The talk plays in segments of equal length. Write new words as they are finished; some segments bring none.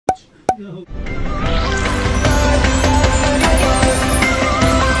No.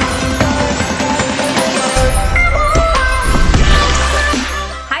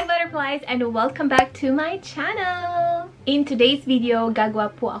 Hi butterflies and welcome back to my channel! In today's video,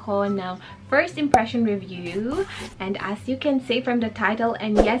 gagawa po ako ng first impression review. And as you can see from the title,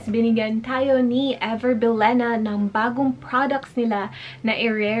 and yes, binigyan tayo ni Bilena ng bagong products nila na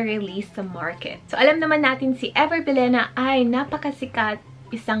i-release sa market. So alam naman natin si Bilena ay napakasikat,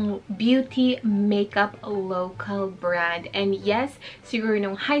 isang beauty makeup local brand. And yes, siguro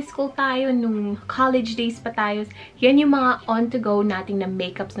nung high school tayo, nung college days pa tayo, yan yung mga on-to-go nating na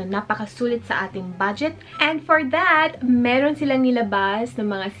makeups na napakasulit sa ating budget. And for that, meron silang nilabas ng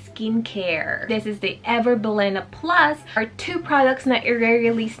mga skincare. This is the Bilena Plus, are two products na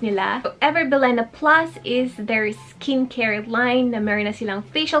i-release nila. So Bilena Plus is their skincare line na meron na silang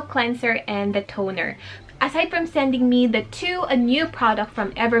facial cleanser and the toner. Aside from sending me a new product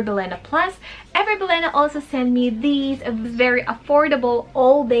from Bilena Plus, Bilena also sent me these very affordable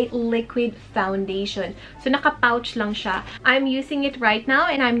all-day liquid foundation. So naka-pouch lang siya. I'm using it right now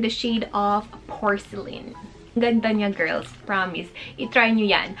and I'm the shade of Porcelain. Ganda niya, girls. Promise. I-try nyo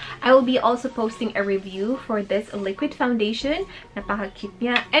yan. I will be also posting a review for this liquid foundation. Napaka-cute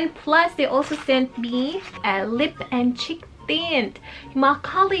niya. And plus, they also sent me a lip and cheek tint. Yung mga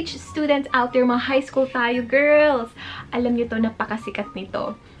college students out there, mga high school tayo, girls. Alam niyo to, napakasikat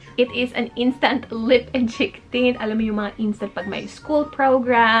nito. It is an instant lip and cheek tint. Alam mo yung mga instant pag may school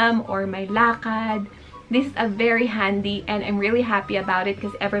program or may lakad. This is a very handy and I'm really happy about it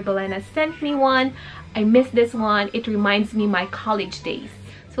because Bilena sent me one. I miss this one. It reminds me my college days.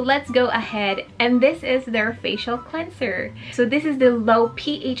 So let's go ahead, and this is their facial cleanser. So this is the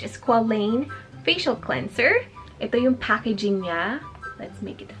LowPh Squalane facial cleanser. Ito yung packaging niya. Let's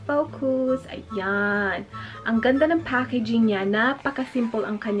make it focus. Ayan. Ang ganda ng packaging niya. Napaka-simple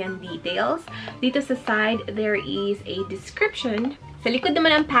ang kanyang details. Dito sa side, there is a description. Sa likod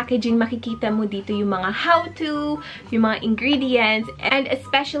naman ng packaging, makikita mo dito yung mga how-to, yung mga ingredients, and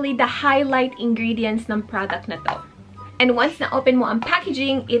especially the highlight ingredients ng product na to. And once na-open mo ang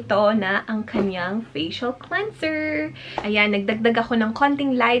packaging, ito na ang kanyang facial cleanser. Ayan, nagdagdag ako ng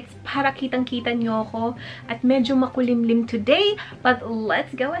konting lights para kitang-kita nyo ako. At medyo makulimlim today, but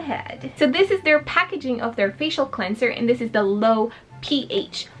let's go ahead. So this is their packaging of their facial cleanser, and this is the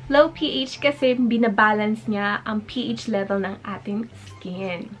LowPh. LowPh kasi binabalance niya ang pH level ng ating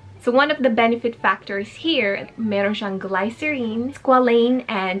skin. So one of the benefit factors here, meron siyang Glycerin, Squalane,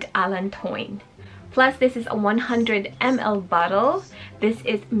 and Allantoin. Plus, this is a 100 ml bottle. This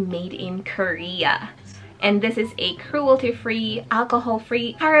is made in Korea. And this is a cruelty-free,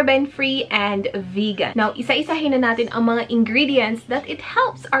 alcohol-free, paraben-free, and vegan. Now, isa-isahin na natin ang mga ingredients that it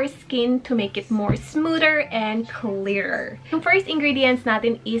helps our skin to make it more smoother and clearer. Yung first ingredients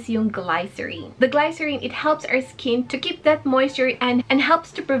natin is yung glycerin. The glycerin, it helps our skin to keep that moisture and helps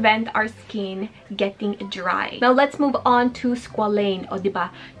to prevent our skin getting dry. Now, let's move on to squalane. O,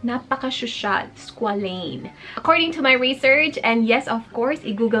 diba? Napaka-social, squalane. According to my research, and yes, of course,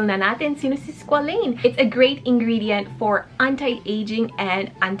 i-google na natin sino si squalane. It's a great ingredient for anti-aging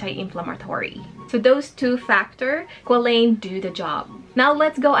and anti-inflammatory. So those two factors, Squalane do the job. Now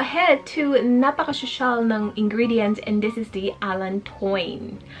let's go ahead to napaka-social ng ingredients, and this is the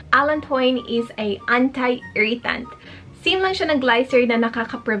Allantoin. Allantoin is a anti-irritant. Same lang siya ng glycerin na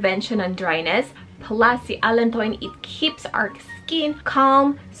nakaka-prevent siya ng dryness. Plus, si Allantoin, it keeps our skin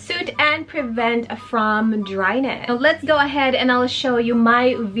calm, soothe, and prevent from dryness. Now, let's go ahead and I'll show you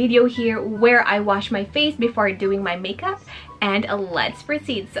my video here where I wash my face before doing my makeup. And let's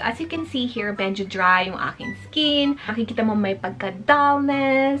proceed. So, as you can see here, medyo dry yung aking skin. Makikita mo may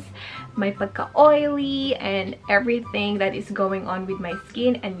pagka-dullness, may pagka-oily, and everything that is going on with my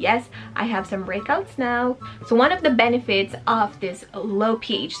skin. And yes, I have some breakouts now. So, one of the benefits of this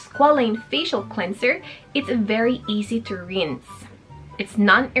LowPh Squalane facial cleanser, it's very easy to rinse. It's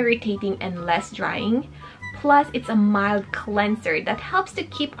non-irritating and less drying. Plus, it's a mild cleanser that helps to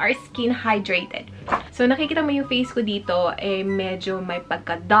keep our skin hydrated. So, nakikita mo yung face ko dito, eh, medyo may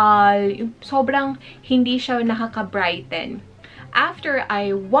pagka-dull. Sobrang hindi siya nakaka-brighten. After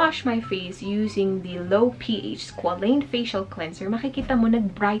I wash my face using the LowPh Squalane facial cleanser, makikita mo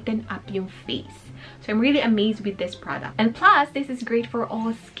nag-brighten up yung face. So, I'm really amazed with this product. And plus, this is great for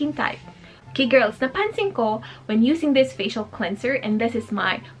all skin type. Okay, girls, napansin ko when using this facial cleanser, and this is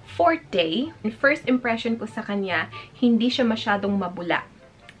my 4th day, and first impression ko sa kanya, hindi siya masyadong mabula.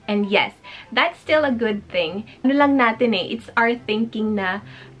 And yes, that's still a good thing. Ano lang natin eh, it's our thinking na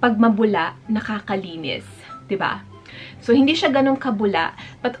pag mabula, nakakalinis. Diba? So, hindi siya ganun kabula.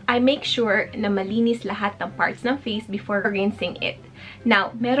 But I make sure na malinis lahat ng parts ng face before rinsing it.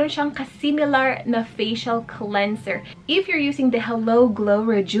 Now, meron siyang kasimilar na facial cleanser. If you're using the Hello Glow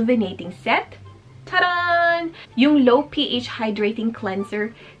Rejuvenating Set, ta-da! Yung low pH hydrating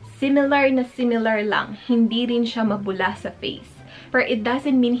cleanser, similar lang. Hindi rin siya mabula sa face. But it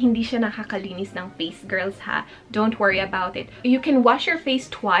doesn't mean hindi siya nakakalinis ng face, girls, ha? Don't worry about it. You can wash your face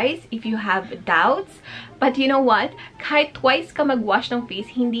twice if you have doubts. But you know what? Kahit twice ka mag-wash ng face,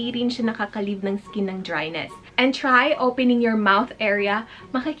 hindi rin siya nakakalive ng skin ng dryness. And try opening your mouth area.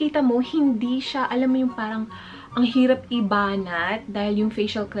 Makikita mo, hindi siya, alam mo yung parang ang hirap ibanat dahil yung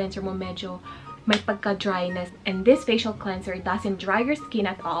facial cleanser mo medyo may pagka-dryness. And this facial cleanser doesn't dry your skin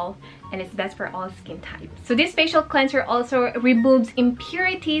at all, and it's best for all skin types. So this facial cleanser also removes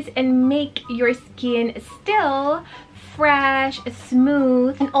impurities and make your skin still fresh,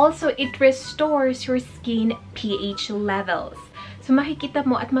 smooth, and also it restores your skin pH levels. So makikita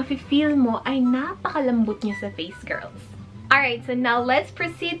mo at mafe-feel mo ay napakalambot niya sa face, girls. Alright, so now let's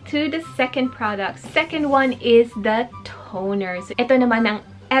proceed to the second product. Second one is the toner. So ito naman ang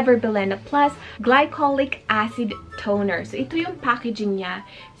Bilena Plus Glycolic Acid Toner. So ito yung packaging niya.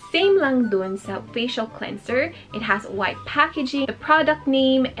 Same lang dun sa facial cleanser. It has white packaging, the product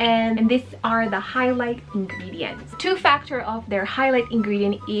name, and these are the highlight ingredients. Two factor of their highlight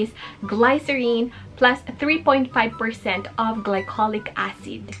ingredient is glycerin plus 3.5% of glycolic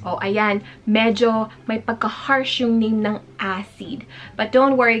acid. Oh, ayan, medyo may pagka-harsh yung name ng acid. But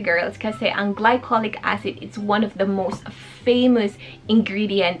don't worry, girls, kasi ang glycolic acid is one of the most famous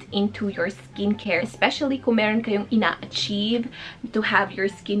ingredient into your skincare, especially kung meron kayong ina-achieve to have your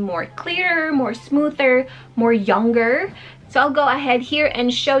skin more clearer, more smoother, more younger. So I'll go ahead here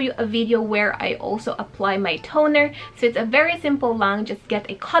and show you a video where I also apply my toner. So it's a very simple lang. Just get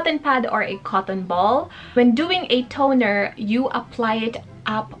a cotton pad or a cotton ball. When doing a toner, you apply it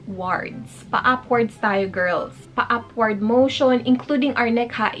upwards. Pa-upwards tayo, girls. Pa-upward motion, including our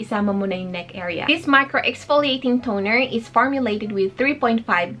neck, ha. Isama mo na yung neck area. This micro-exfoliating toner is formulated with 3.5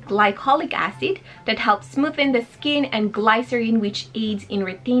 glycolic acid that helps smoothen the skin and glycerin, which aids in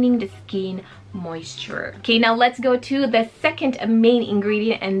retaining the skin moisture. Okay, now let's go to the second main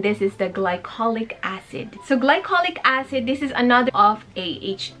ingredient, and this is the glycolic acid. So glycolic acid, this is another of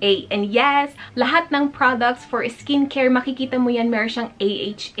AHA. And yes, lahat ng products for skincare, makikita mo yan, meron siyang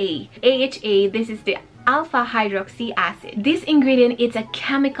AHA. AHA, this is the alpha hydroxy acid. This ingredient is a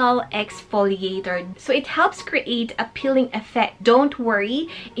chemical exfoliator, so it helps create a peeling effect. Don't worry,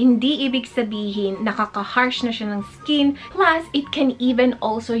 hindi ibig sabihin nakaka-harsh na siya ng skin, plus it can even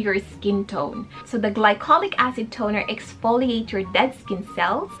also your skin tone. So the glycolic acid toner exfoliates your dead skin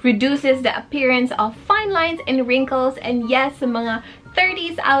cells, reduces the appearance of fine lines and wrinkles, and yes, sa mga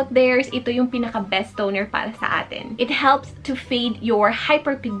 30s out there, ito yung pinaka-best toner para sa atin. It helps to fade your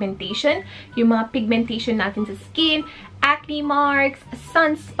hyperpigmentation, yung mga pigmentation natin sa skin, acne marks,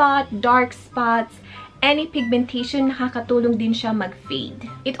 sunspot, dark spots, any pigmentation, nakakatulong din siya mag-fade.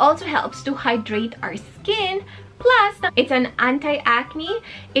 It also helps to hydrate our skin. Plus, it's an anti-acne.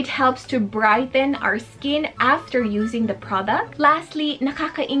 It helps to brighten our skin after using the product. Lastly,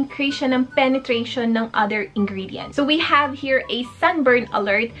 nakaka-increase siya ng penetration ng other ingredients. So we have here a sunburn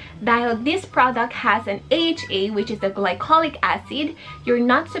alert. Dahil this product has an AHA, which is the glycolic acid, you're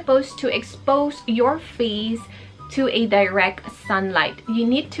not supposed to expose your face to a direct sunlight. You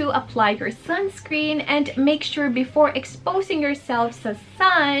need to apply your sunscreen and make sure before exposing yourself sa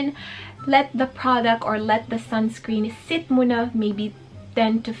sun, let the product or let the sunscreen sit muna maybe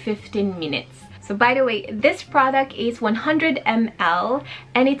 10 to 15 minutes. So by the way, this product is 100 ml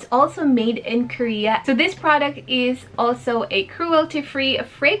and it's also made in Korea. So this product is also a cruelty-free,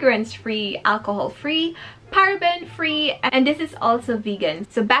 fragrance-free, alcohol-free, paraben-free, and this is also vegan.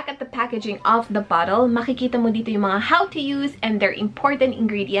 So back at the packaging of the bottle, makikita mo dito yung mga how to use and their important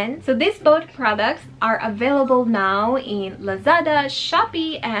ingredients. So these both products are available now in Lazada,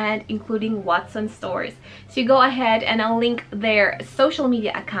 Shopee, and including Watson stores. So you go ahead and I'll link their social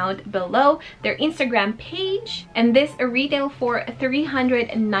media account below, their Instagram page, and this retail for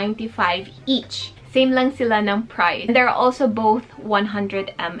 $395 each. Same lang sila ng price. And they're also both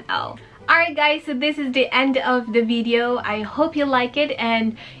 100 ml. Alright guys, so this is the end of the video. I hope you like it,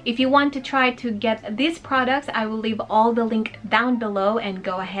 and if you want to try to get these products, I will leave all the link down below, and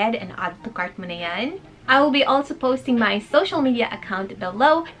go ahead and add to cart mo na yan. I will be also posting my social media account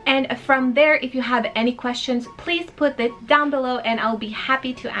below, and from there, if you have any questions, please put it down below and I'll be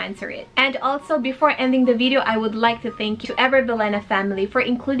happy to answer it. And also, before ending the video, I would like to thank you to every Bilena family for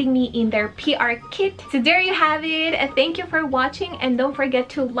including me in their PR kit. So there you have it. Thank you for watching, and don't forget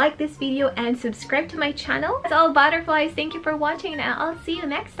to like this video and subscribe to my channel. That's all, butterflies. Thank you for watching, and I'll see you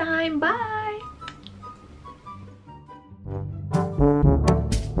next time. Bye!